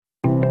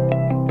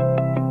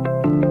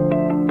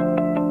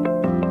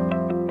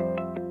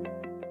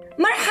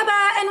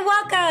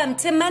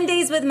to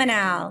Mondays with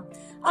Manal.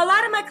 A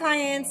lot of my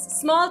clients,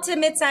 small to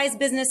mid-sized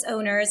business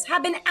owners,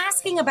 have been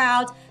asking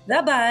about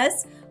the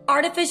buzz,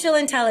 artificial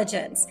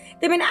intelligence.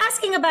 They've been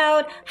asking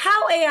about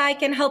how AI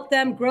can help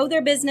them grow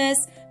their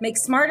business, make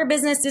smarter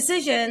business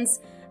decisions,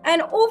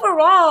 and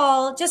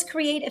overall just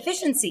create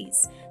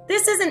efficiencies.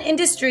 This is an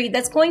industry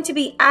that's going to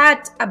be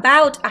at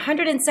about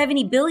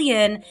 170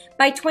 billion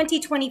by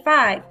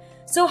 2025.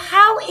 So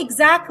how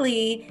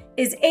exactly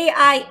is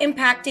AI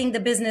impacting the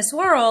business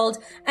world?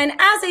 And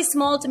as a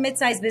small to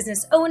mid-sized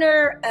business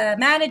owner, a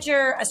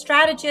manager, a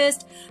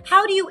strategist,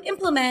 how do you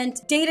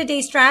implement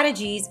day-to-day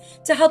strategies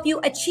to help you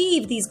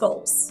achieve these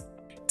goals?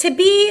 To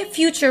be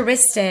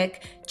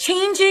futuristic,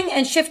 changing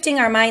and shifting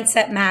our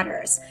mindset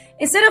matters.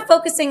 Instead of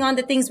focusing on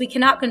the things we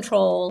cannot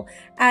control,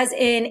 as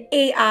in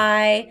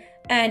AI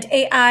and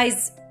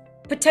AI's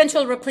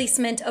potential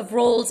replacement of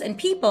roles and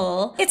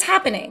people, it's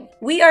happening.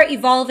 We are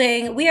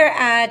evolving. We are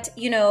at,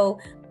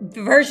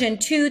 version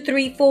 2,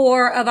 3,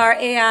 4 of our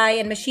AI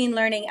and machine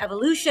learning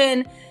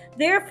evolution.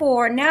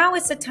 Therefore, now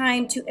is the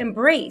time to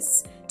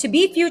embrace. To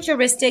be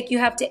futuristic, you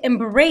have to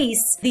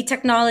embrace the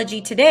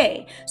technology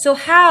today. So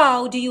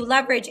how do you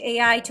leverage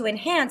AI to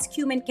enhance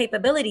human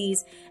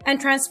capabilities and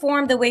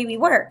transform the way we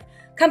work?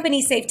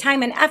 Companies save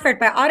time and effort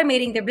by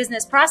automating their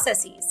business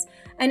processes.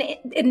 And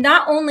it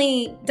not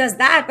only does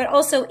that, but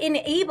also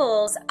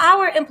enables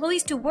our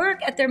employees to work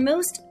at their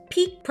most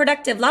peak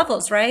productive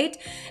levels, right?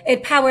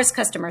 It powers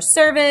customer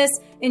service,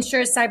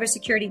 ensures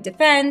cybersecurity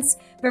defense,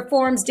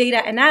 performs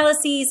data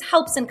analyses,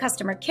 helps in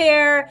customer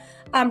care,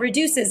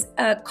 reduces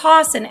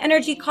costs and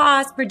energy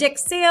costs,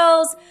 predicts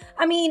sales,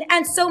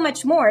 and so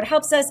much more. It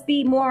helps us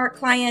be more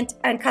client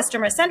and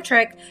customer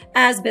centric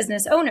as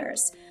business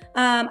owners.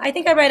 I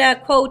think I read a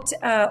quote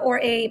or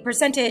a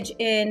percentage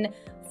in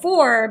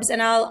Forbes,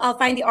 and I'll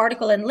find the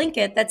article and link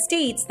it, that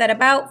states that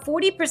about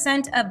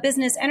 40% of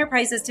business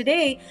enterprises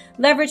today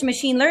leverage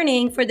machine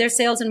learning for their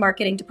sales and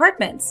marketing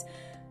departments.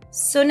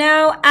 So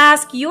now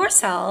ask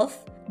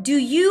yourself, do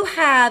you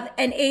have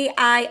an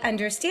AI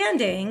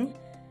understanding?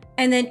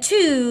 And then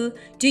 2,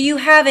 do you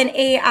have an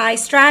AI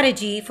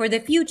strategy for the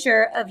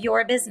future of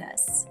your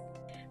business?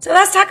 So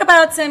let's talk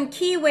about some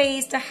key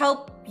ways to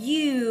help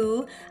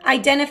you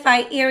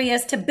identify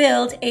areas to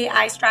build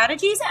AI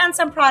strategies and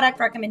some product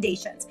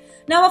recommendations.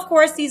 Now, of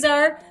course, these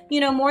are,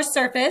 more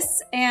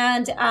surface,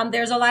 and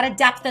there's a lot of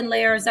depth and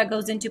layers that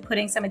goes into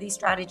putting some of these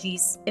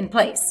strategies in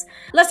place.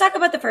 Let's talk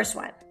about the first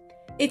one.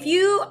 If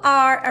you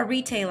are a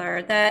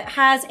retailer that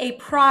has a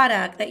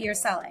product that you're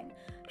selling,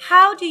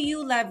 how do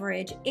you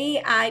leverage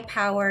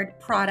AI-powered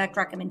product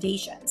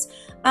recommendations?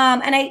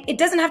 It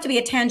doesn't have to be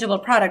a tangible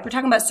product. We're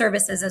talking about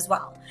services as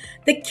well.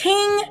 The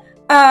king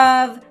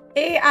of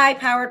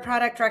AI-powered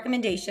product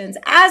recommendations,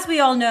 as we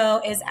all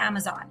know, is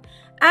Amazon.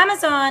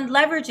 Amazon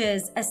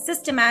leverages a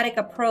systematic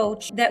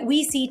approach that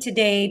we see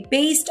today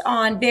based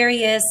on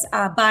various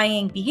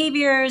buying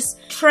behaviors,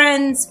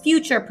 trends,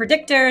 future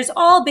predictors,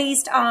 all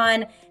based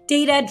on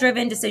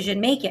data-driven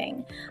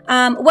decision-making.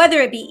 Whether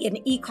it be an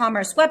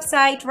e-commerce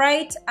website,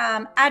 right?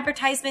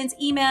 Advertisements,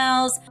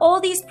 emails, all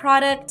these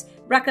product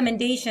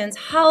recommendations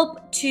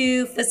help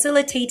to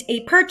facilitate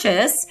a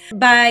purchase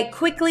by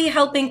quickly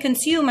helping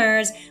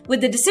consumers with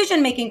the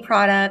decision-making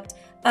product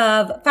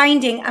of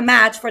finding a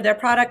match for their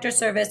product or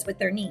service with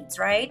their needs,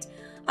 right?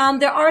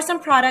 There are some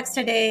products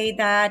today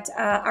that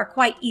are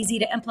quite easy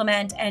to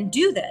implement and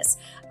do this.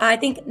 I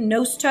think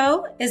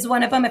Nosto is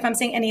one of them. If I'm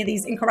saying any of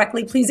these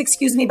incorrectly, please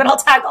excuse me, but I'll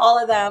tag all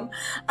of them.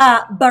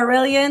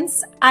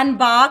 Brilliance,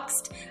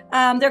 Unboxed,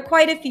 there are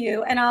quite a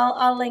few, and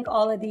I'll link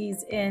all of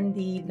these in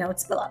the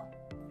notes below.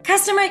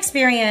 Customer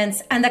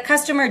experience and the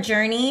customer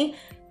journey,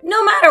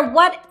 no matter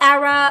what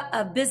era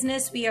of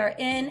business we are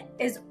in,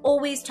 is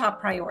always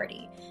top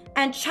priority.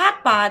 And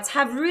chatbots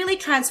have really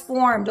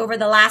transformed over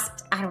the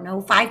last,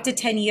 5 to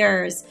 10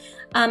 years,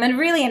 and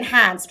really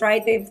enhanced,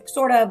 right? They've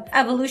sort of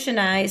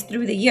evolutionized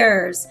through the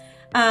years,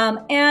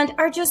 and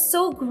are just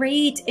so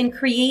great in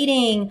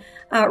creating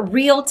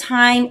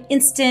real-time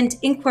instant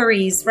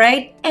inquiries,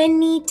 right?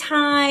 Any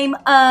time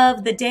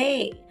of the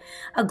day,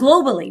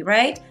 globally,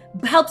 right?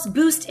 Helps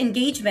boost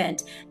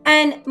engagement,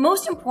 and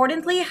most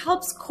importantly,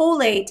 helps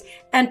collate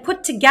and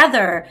put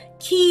together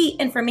key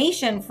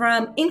information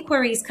from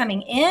inquiries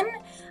coming in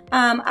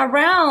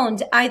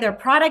around either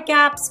product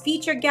gaps,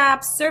 feature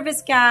gaps,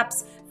 service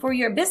gaps for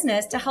your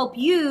business to help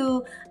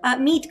you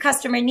meet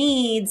customer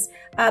needs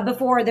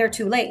before they're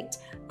too late.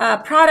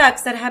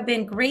 Products that have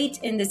been great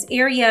in this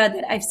area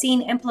that I've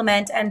seen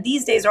implement, and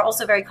these days are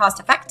also very cost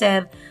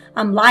effective.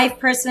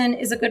 LivePerson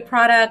is a good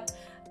product.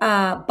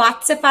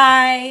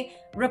 Botsify,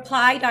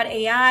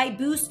 Reply.ai,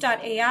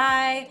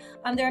 Boost.ai.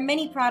 There are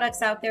many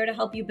products out there to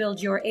help you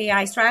build your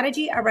AI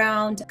strategy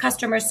around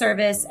customer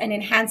service and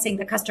enhancing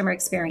the customer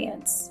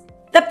experience.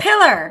 The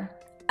pillar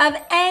of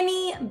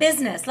any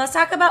business. Let's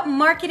talk about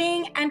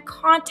marketing and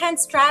content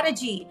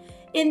strategy.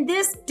 In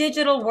this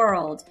digital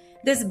world,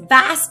 this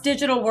vast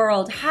digital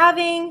world,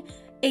 having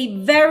a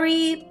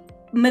very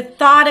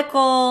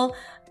methodical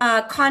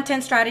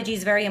content strategy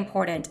is very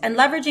important. And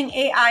leveraging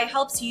AI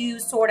helps you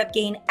sort of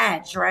gain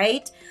edge,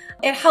 right?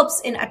 It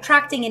helps in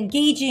attracting,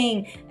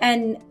 engaging,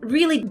 and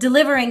really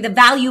delivering the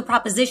value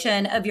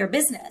proposition of your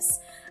business.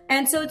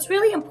 And so it's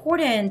really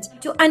important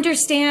to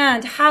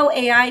understand how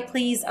AI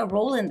plays a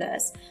role in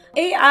this.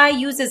 AI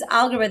uses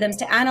algorithms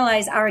to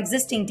analyze our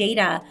existing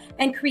data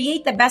and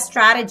create the best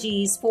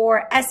strategies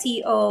for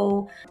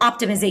SEO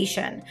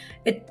optimization.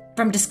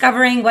 From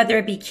discovering whether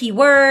it be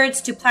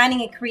keywords to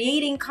planning and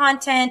creating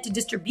content to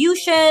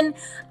distribution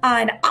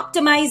and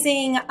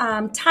optimizing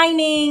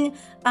timing,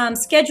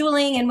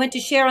 scheduling, and when to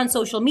share on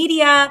social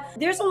media.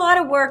 There's a lot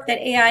of work that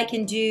AI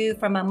can do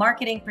from a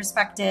marketing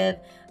perspective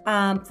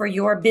for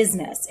your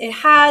business. It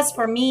has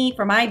for me,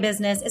 for my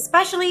business,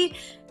 especially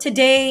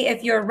today,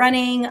 if you're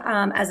running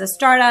as a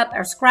startup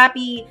or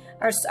scrappy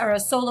or a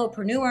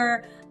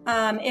solopreneur.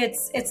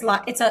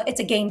 It's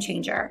a game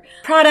changer.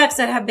 Products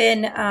that have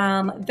been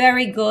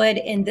very good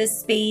in this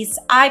space.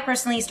 I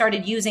personally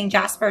started using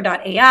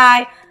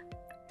Jasper.ai.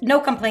 No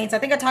complaints. I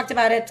think I talked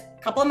about it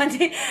a couple of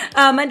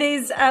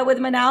Mondays with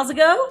Manals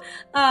ago.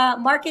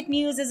 Market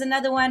Muse is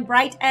another one.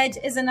 Bright Edge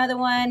is another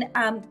one.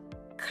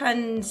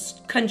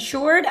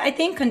 Consured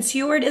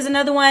is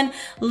another one.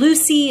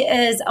 Lucy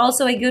is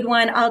also a good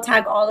one. I'll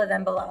tag all of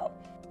them below.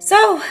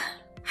 So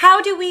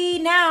how do we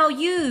now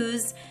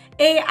use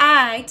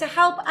AI to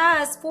help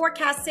us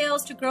forecast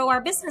sales to grow our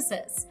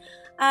businesses?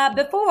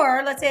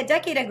 Before, let's say a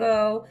decade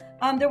ago,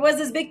 there was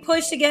this big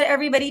push to get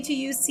everybody to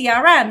use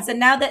CRMs. And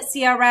now that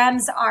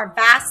CRMs are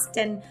vast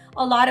and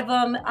a lot of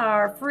them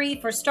are free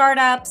for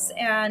startups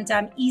and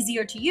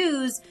easier to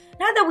use,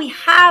 now that we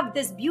have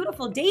this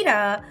beautiful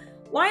data,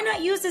 why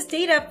not use this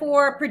data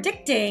for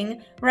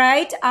predicting,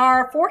 right,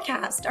 our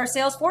forecast, our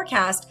sales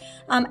forecast?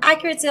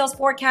 Accurate sales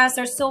forecasts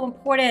are so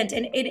important,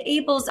 and it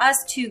enables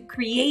us to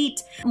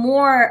create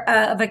more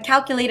of a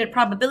calculated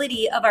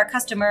probability of our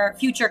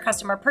future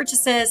customer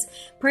purchases,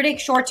 predict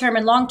short-term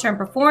and long-term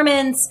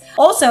performance.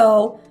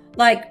 Also,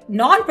 like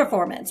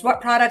non-performance,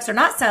 what products are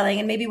not selling,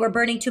 and maybe we're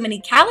burning too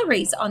many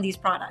calories on these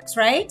products,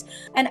 right?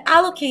 And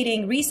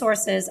allocating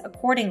resources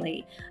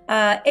accordingly.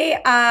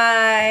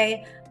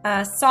 AI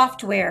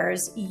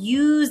softwares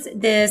use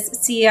this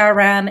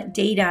CRM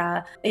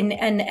data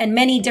and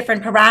many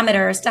different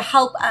parameters to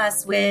help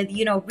us with,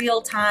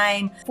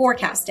 real-time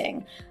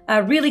forecasting.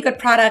 Really good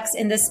products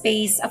in this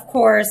space. Of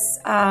course,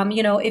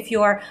 if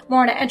you're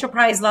more on an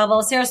enterprise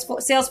level,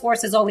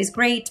 Salesforce is always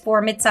great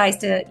for mid-sized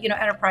to,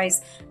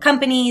 enterprise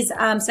companies.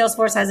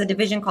 Salesforce has a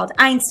division called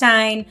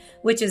Einstein,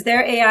 which is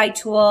their AI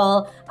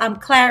tool.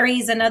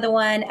 Clary's another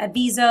one,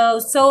 Aviso,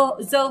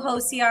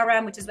 Zoho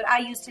CRM, which is what I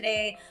use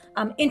today.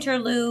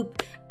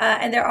 Interloop,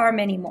 and there are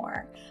many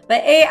more.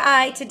 But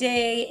AI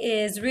today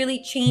is really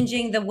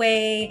changing the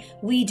way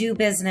we do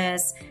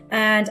business.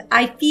 And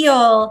I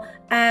feel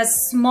as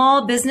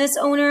small business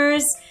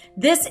owners,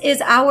 this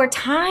is our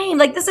time.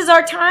 This is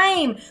our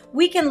time.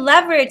 We can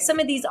leverage some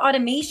of these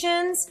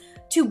automations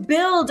to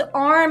build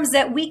arms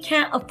that we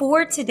can't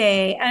afford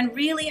today and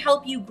really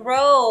help you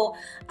grow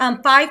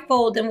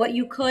fivefold in what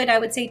you could, I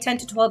would say, 10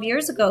 to 12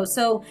 years ago.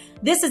 So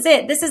this is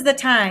it. This is the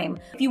time.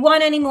 If you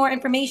want any more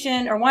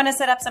information or want to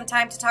set up some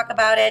time to talk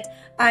about it,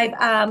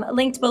 I've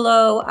linked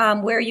below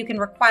where you can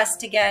request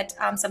to get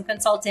some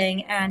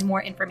consulting and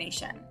more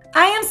information.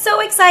 I am so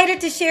excited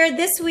to share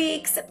this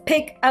week's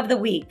pick of the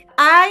week.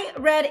 I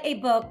read a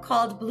book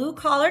called Blue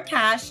Collar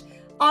Cash,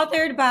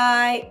 authored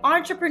by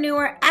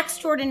entrepreneur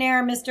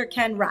extraordinaire, Mr.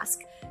 Ken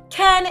Rusk.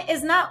 Ken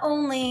is not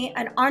only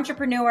an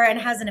entrepreneur and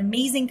has an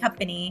amazing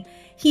company,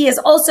 he is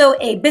also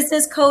a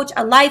business coach,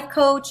 a life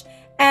coach.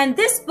 And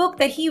this book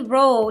that he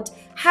wrote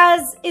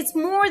it's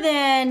more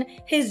than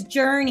his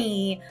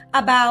journey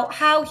about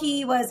how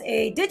he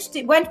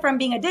went from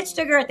being a ditch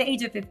digger at the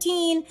age of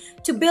 15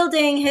 to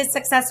building his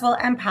successful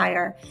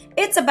empire.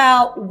 It's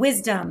about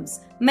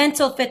wisdoms,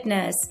 mental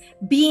fitness,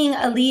 being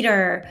a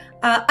leader,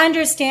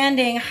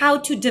 understanding how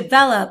to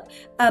develop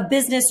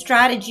business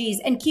strategies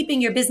and keeping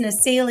your business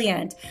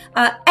salient.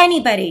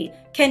 Anybody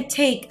can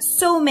take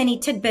so many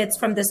tidbits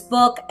from this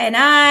book, and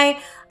I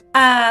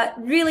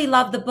really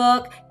love the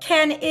book.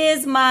 Ken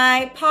is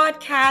my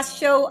podcast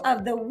show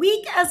of the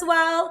week as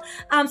well.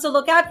 So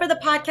look out for the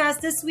podcast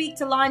this week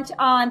to launch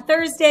on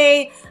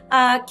Thursday.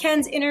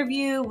 Ken's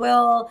interview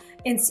will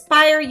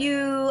inspire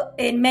you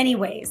in many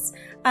ways.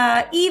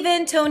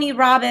 Even Tony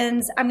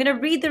Robbins, I'm going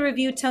to read the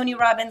review Tony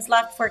Robbins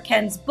left for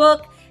Ken's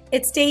book.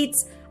 It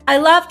states, "I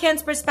love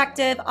Ken's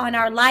perspective on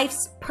our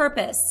life's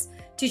purpose,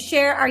 to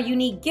share our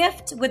unique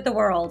gift with the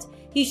world.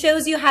 He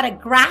shows you how to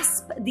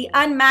grasp the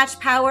unmatched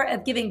power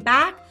of giving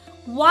back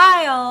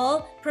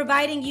while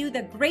providing you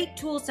the great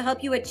tools to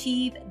help you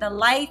achieve the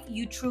life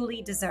you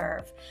truly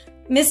deserve."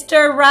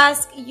 Mr.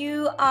 Rusk,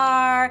 you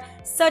are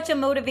such a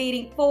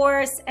motivating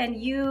force, and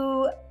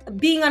you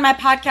being on my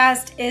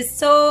podcast is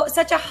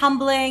such a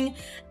humbling,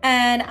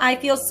 and I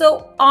feel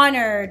so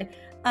honored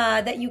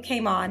that you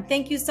came on.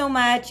 Thank you so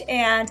much,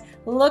 and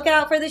look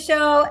out for the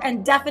show,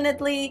 and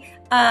definitely,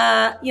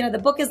 the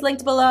book is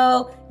linked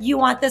below. You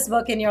want this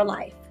book in your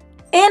life.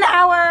 In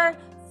our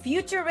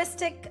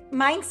futuristic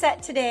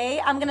mindset today.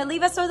 I'm going to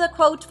leave us with a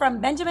quote from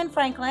Benjamin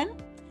Franklin.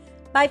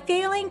 By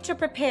failing to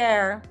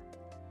prepare,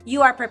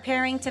 you are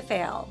preparing to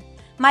fail.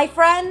 My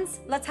friends,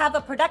 let's have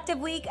a productive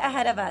week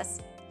ahead of us.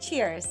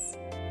 Cheers.